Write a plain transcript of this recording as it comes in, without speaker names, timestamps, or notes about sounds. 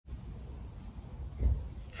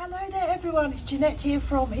Hello there everyone, it's Janette here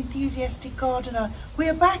from Enthusiastic Gardener. We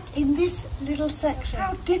are back in this little section.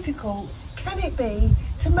 How difficult can it be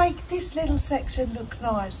to make this little section look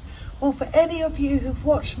nice? Well, for any of you who've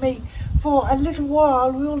watched me for a little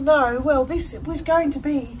while will know, well, this was going to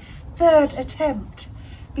be third attempt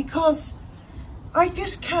because I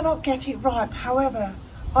just cannot get it right. However,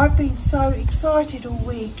 I've been so excited all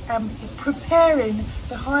week and preparing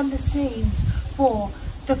behind the scenes for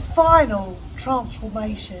the final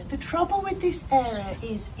transformation. The trouble with this area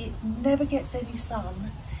is it never gets any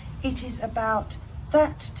sun. It is about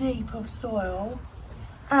that deep of soil,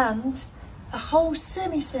 and a whole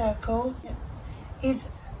semicircle is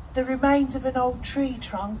the remains of an old tree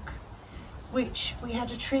trunk, which we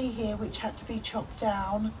had a tree here which had to be chopped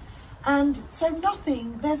down, and so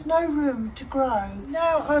there's no room to grow.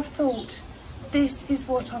 Now I've thought this is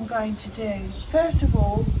what I'm going to do. First of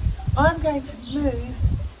all, I'm going to move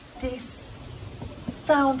this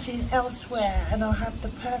fountain elsewhere and I'll have the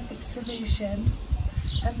perfect solution,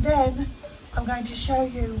 and then I'm going to show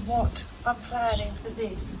you what I'm planning for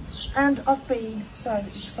this, and I've been so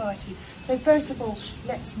excited. So first of all,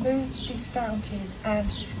 let's move this fountain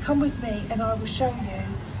and come with me and I will show you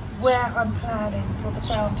where I'm planning for the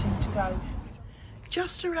fountain to go.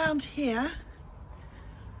 Just around here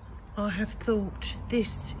I have thought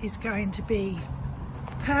this is going to be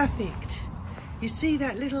perfect. You see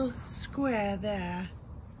that little square there?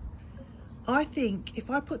 I think if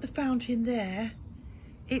I put the fountain there,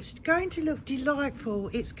 it's going to look delightful.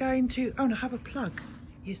 It's going to, oh, and I have a plug,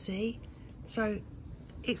 you see? So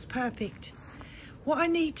it's perfect. What I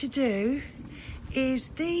need to do is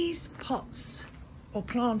these pots or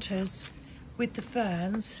planters with the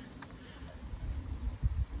ferns,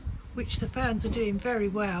 which the ferns are doing very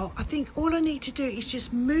well. I think all I need to do is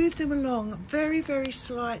just move them along very, very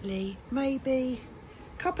slightly, maybe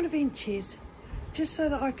a couple of inches, just so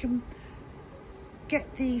that I can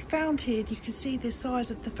get the fountain, you can see the size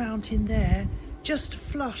of the fountain there, just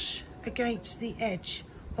flush against the edge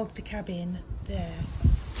of the cabin there.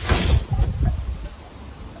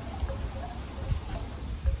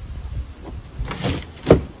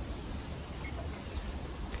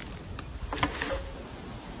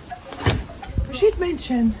 I should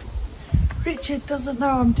mention, Richard doesn't know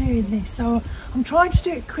I'm doing this, so I'm trying to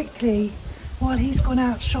do it quickly while he's gone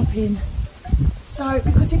out shopping. So,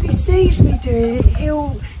 because if he sees me do it,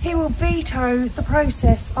 he will veto the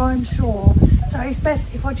process, I'm sure. So it's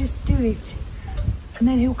best if I just do it, and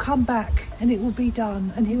then he'll come back and it will be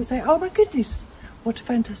done, and he'll say, oh my goodness, what a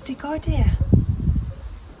fantastic idea.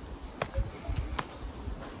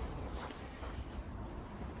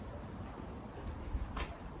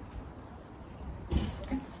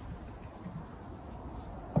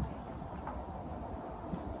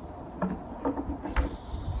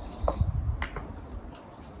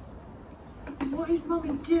 What is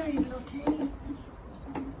Mummy doing, Lottie?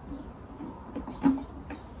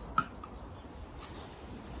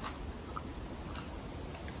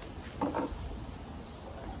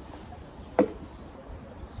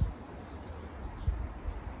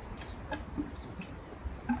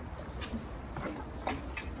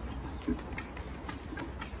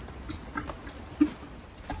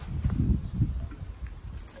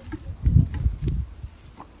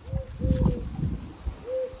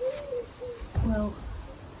 Well,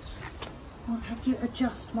 I might have to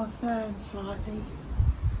adjust my fern slightly.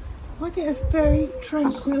 I think it's very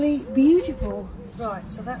tranquilly beautiful. Right,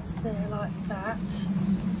 so that's there like that.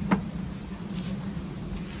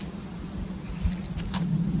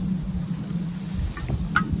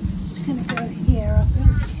 Just going to go here, I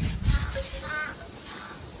think.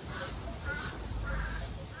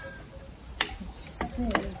 Let's just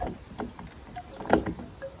see.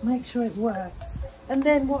 Make sure it works. And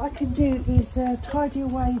then what I can do is tidy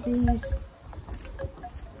away these .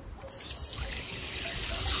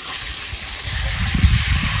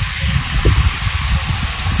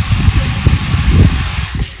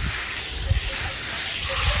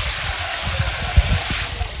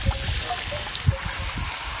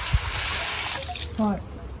 Right.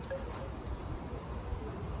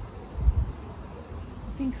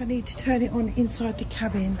 I think I need to turn it on inside the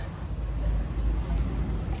cabin.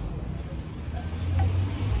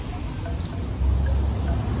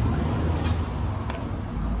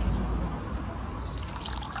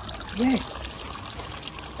 Yes,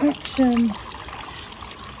 action.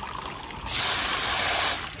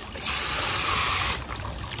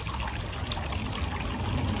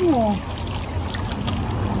 Oh.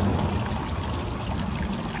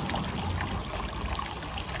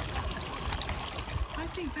 I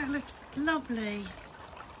think that looks lovely.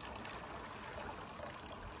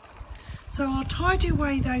 So I'll tidy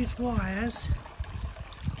away those wires,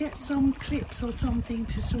 get some clips or something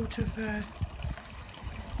to sort of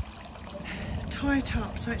tie it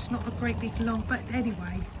up so it's not a great big long, but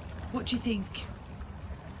anyway, what do you think?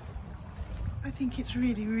 I think it's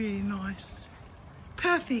really, really nice.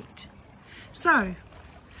 Perfect. So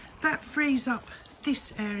that frees up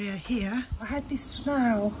this area here. I had this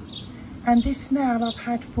snail, and this snail I've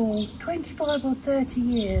had for 25 or 30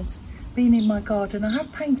 years, been in my garden. I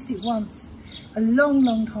have painted it once a long,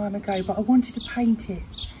 long time ago, but I wanted to paint it.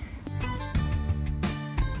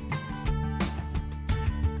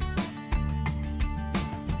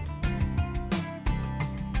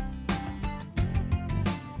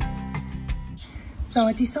 So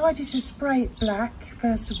I decided to spray it black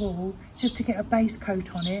first of all, just to get a base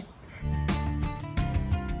coat on it.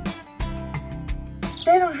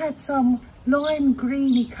 Then I had some lime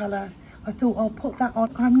greeny colour. I thought I'll put that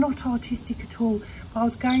on. I'm not artistic at all, but I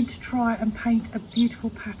was going to try and paint a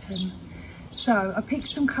beautiful pattern. So I picked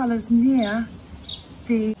some colours near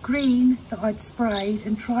the green that I'd sprayed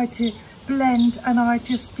and tried to blend, and I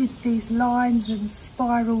just did these lines and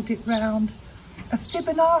spiralled it round a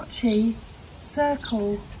Fibonacci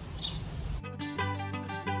circle.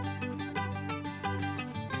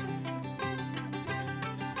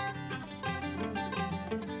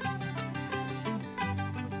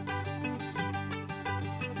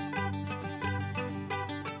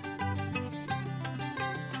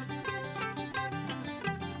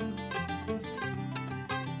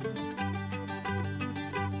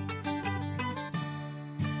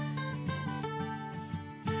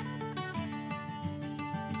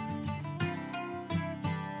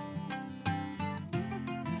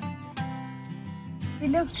 It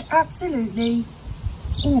looked absolutely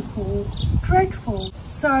awful, dreadful.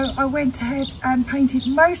 So I went ahead and painted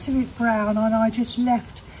most of it brown, and I just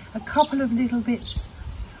left a couple of little bits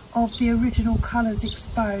of the original colours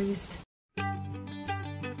exposed.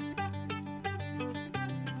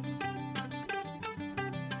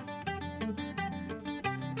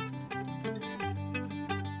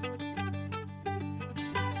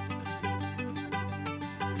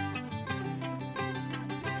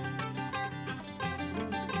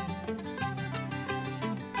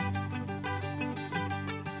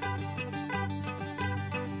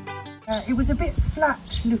 It was a bit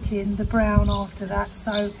flat looking, the brown, after that,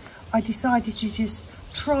 so I decided to just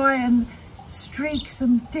try and streak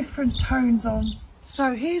some different tones on.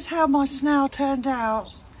 So here's how my snail turned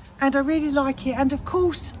out, and I really like it. And of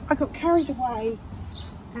course I got carried away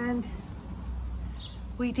and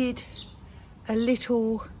we did a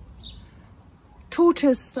little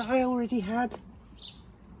tortoise that I already had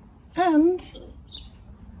and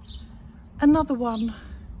another one.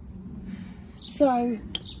 So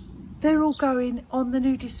they're all going on the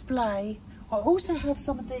new display. I also have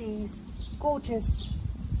some of these gorgeous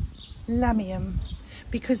Lamium,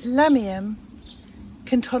 because Lamium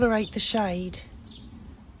can tolerate the shade.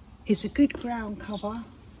 It's a good ground cover.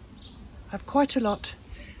 I have quite a lot.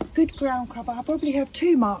 Good ground cover. I probably have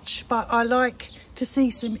too much, but I like to see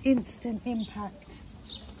some instant impact.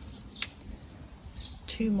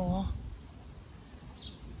 Two more.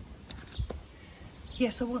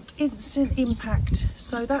 Yes, I want instant impact,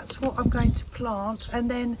 so that's what I'm going to plant, and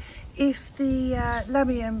then if the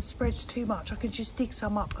Lamium spreads too much, I can just dig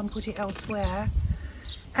some up and put it elsewhere.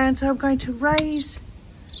 And so I'm going to raise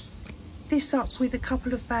this up with a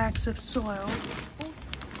couple of bags of soil.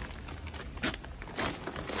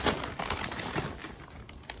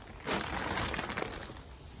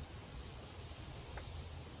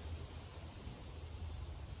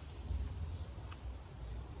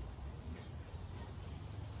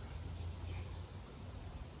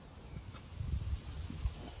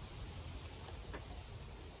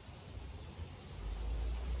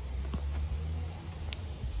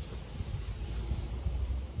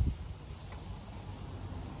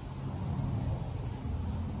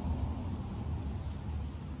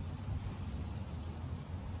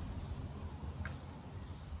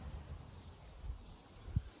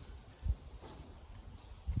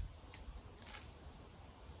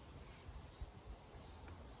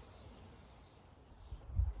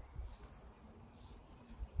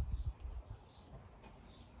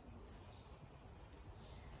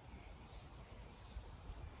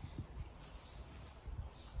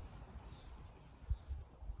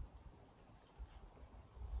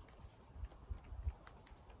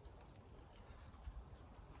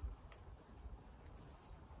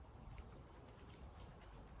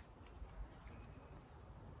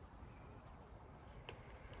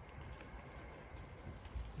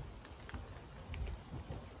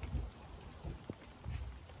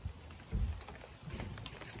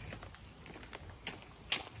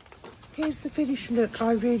 Here's the finished look.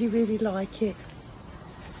 I really like it.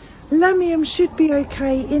 Lamium should be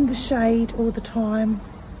okay in the shade all the time,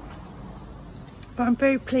 but I'm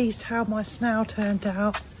very pleased how my snail turned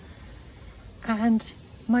out. And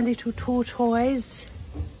my little tortoise,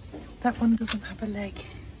 that one doesn't have a leg.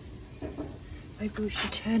 Maybe we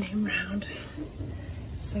should turn him round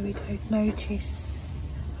so we don't notice.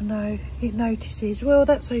 Oh no, it notices. Well,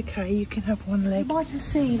 that's okay, you can have one leg. You might have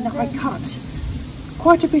seen that I cut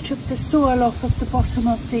quite a bit of the soil off of the bottom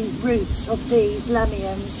of the roots of these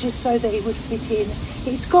lamiums, just so that it would fit in.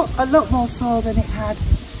 It's got a lot more soil than it had,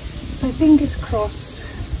 so fingers crossed.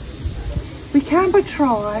 We can but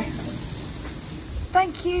try.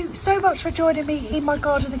 Thank you so much for joining me in my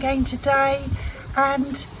garden again today,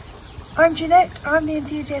 and I'm Janette, I'm the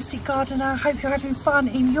Enthusiastic Gardener. Hope you're having fun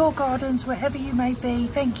in your gardens wherever you may be.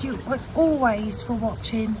 Thank you as always for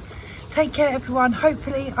watching. Take care everyone.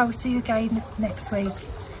 Hopefully I will see you again next week.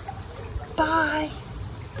 Bye.